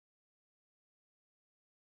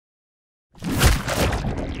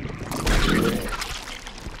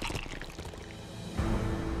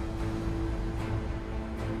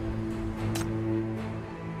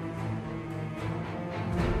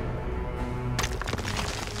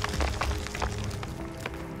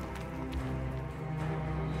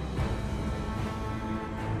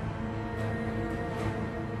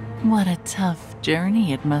What a tough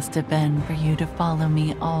journey it must have been for you to follow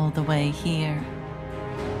me all the way here.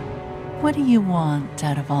 What do you want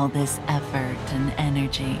out of all this effort and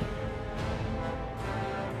energy?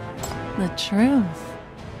 The truth.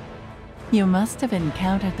 You must have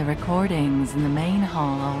encountered the recordings in the main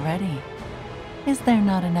hall already. Is there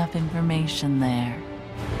not enough information there?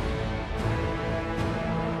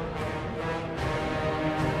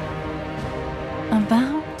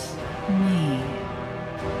 About me.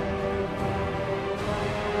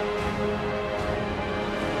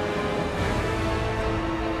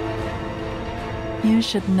 You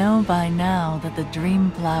should know by now that the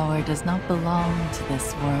dream flower does not belong to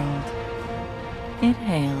this world. It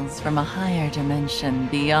hails from a higher dimension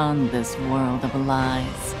beyond this world of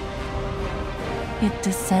lies. It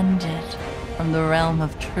descended from the realm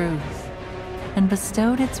of truth and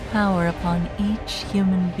bestowed its power upon each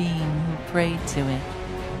human being who prayed to it,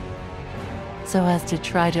 so as to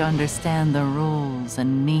try to understand the rules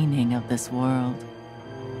and meaning of this world.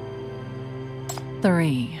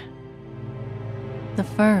 3. The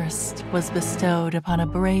first was bestowed upon a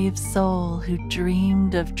brave soul who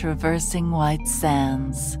dreamed of traversing white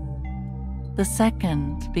sands. The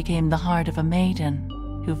second became the heart of a maiden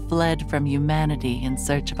who fled from humanity in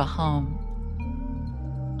search of a home.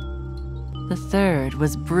 The third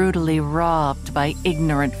was brutally robbed by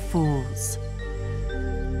ignorant fools.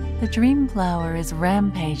 The dream flower is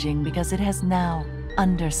rampaging because it has now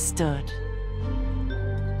understood.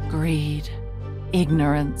 Greed,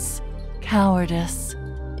 ignorance, cowardice,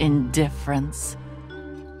 indifference.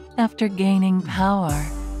 After gaining power,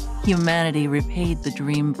 humanity repaid the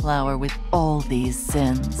dream flower with all these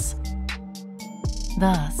sins.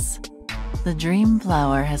 Thus, the dream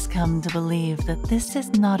flower has come to believe that this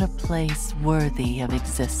is not a place worthy of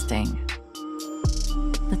existing.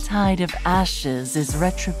 The tide of ashes is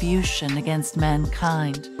retribution against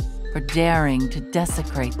mankind for daring to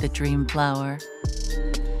desecrate the dream flower.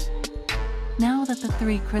 Now that the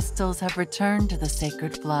 3 crystals have returned to the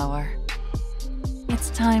sacred flower,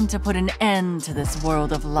 it's time to put an end to this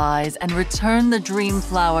world of lies and return the dream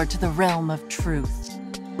flower to the realm of truth.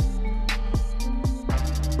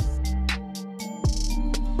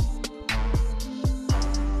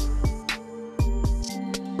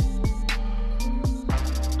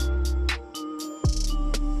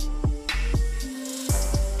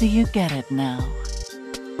 Do you get it now?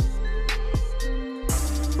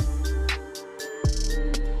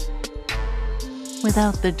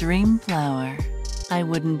 Without the dream flower, I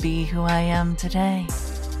wouldn't be who I am today.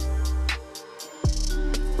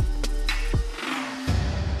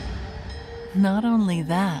 Not only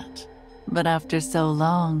that, but after so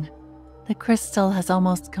long, the crystal has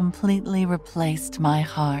almost completely replaced my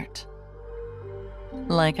heart.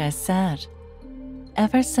 Like I said,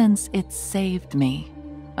 ever since it saved me,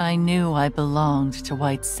 I knew I belonged to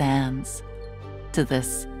White Sands, to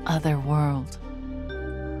this other world.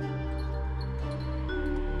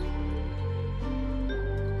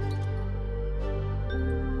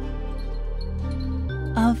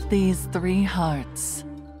 Of these 3 hearts,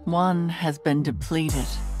 one has been depleted,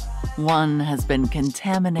 one has been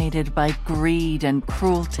contaminated by greed and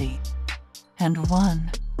cruelty, and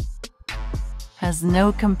one has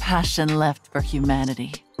no compassion left for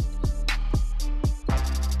humanity.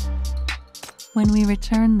 When we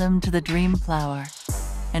return them to the dream flower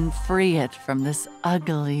and free it from this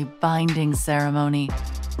ugly binding ceremony,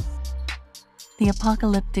 the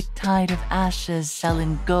apocalyptic tide of ashes shall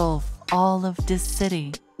engulf all of this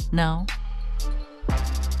city, no?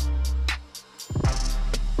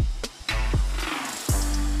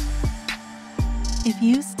 If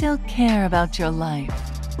you still care about your life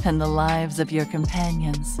and the lives of your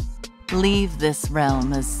companions, leave this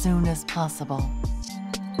realm as soon as possible.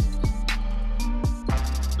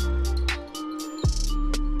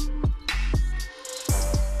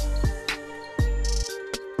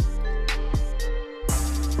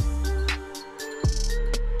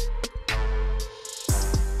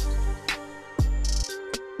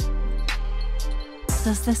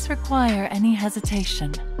 Does this require any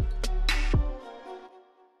hesitation?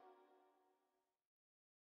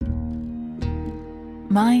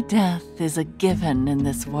 My death is a given in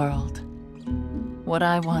this world. What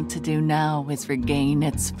I want to do now is regain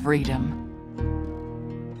its freedom.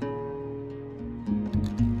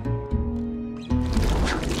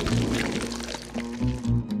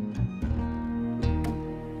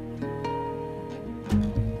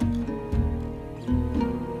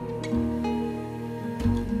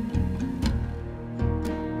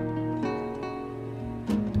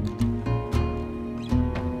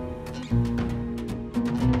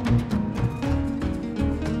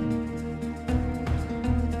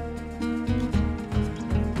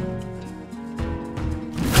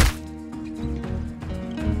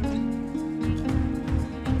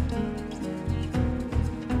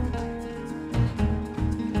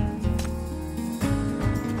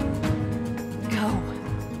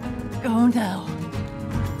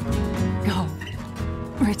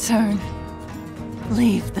 Return.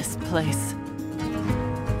 Leave this place.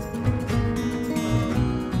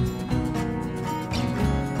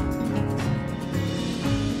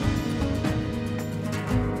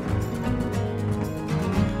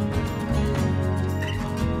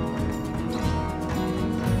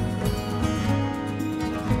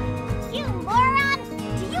 You moron!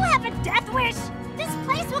 Do you have a death wish? This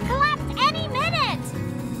place will collapse any minute!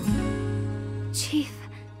 Chief,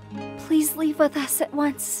 please leave with us at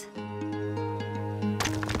once.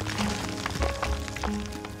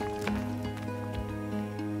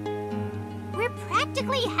 We're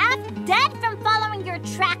practically half dead from following your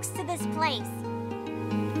tracks to this place.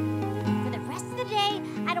 For the rest of the day,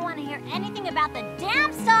 I don't want to hear anything about the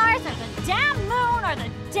damn stars or the damn moon or the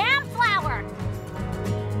damn flower.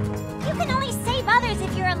 You can only save others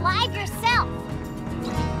if you're alive yourself.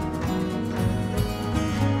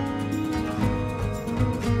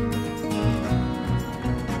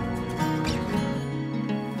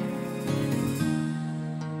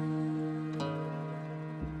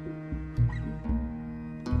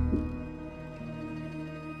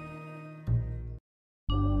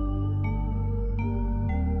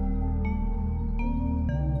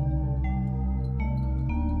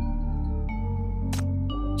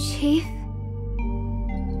 Chief?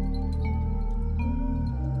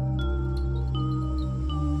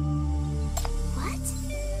 What?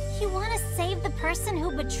 You want to save the person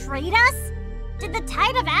who betrayed us? Did the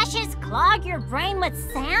tide of ashes clog your brain with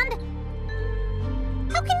sand?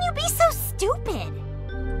 How can you be so stupid?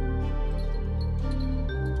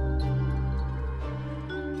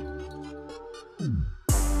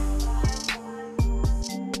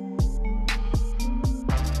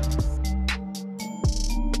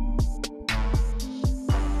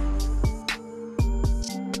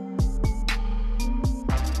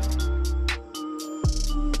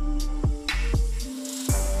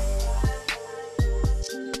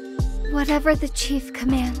 Whatever the chief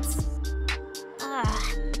commands.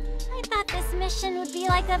 I thought this mission would be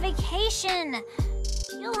like a vacation.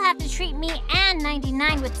 You'll have to treat me and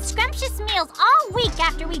 99 with scrumptious meals all week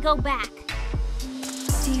after we go back.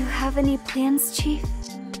 Do you have any plans, Chief?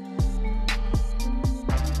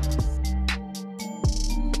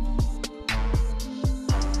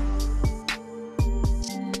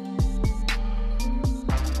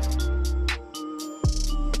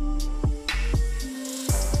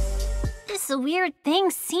 This weird thing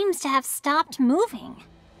seems to have stopped moving.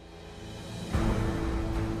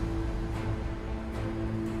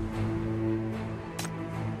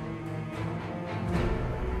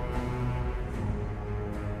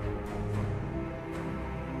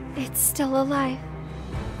 It's still alive.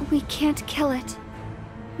 We can't kill it.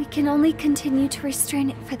 We can only continue to restrain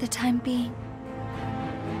it for the time being.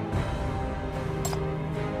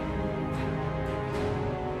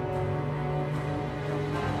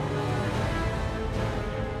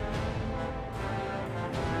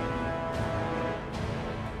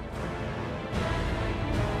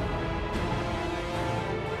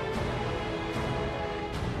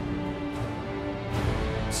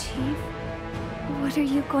 Chief, what are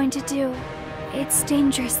you going to do? It's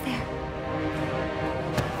dangerous there.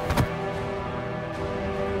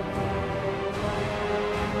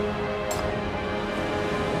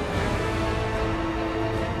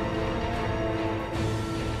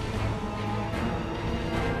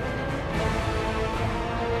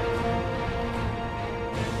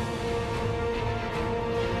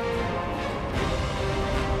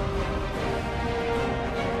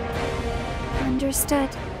 Understood.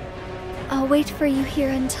 I'll wait for you here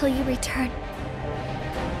until you return.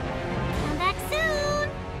 Come back soon,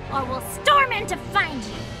 or we'll storm in to find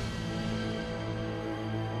you.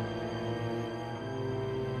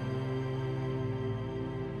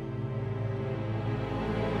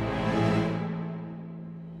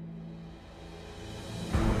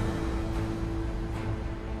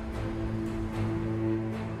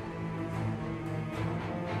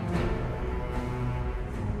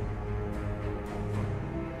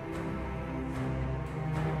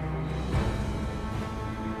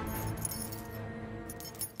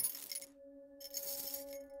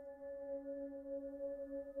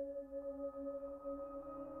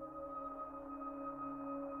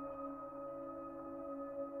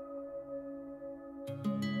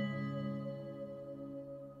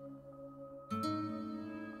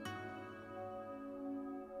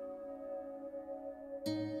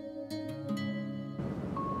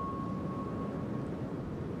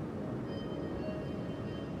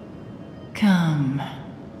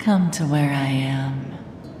 Come to where I am.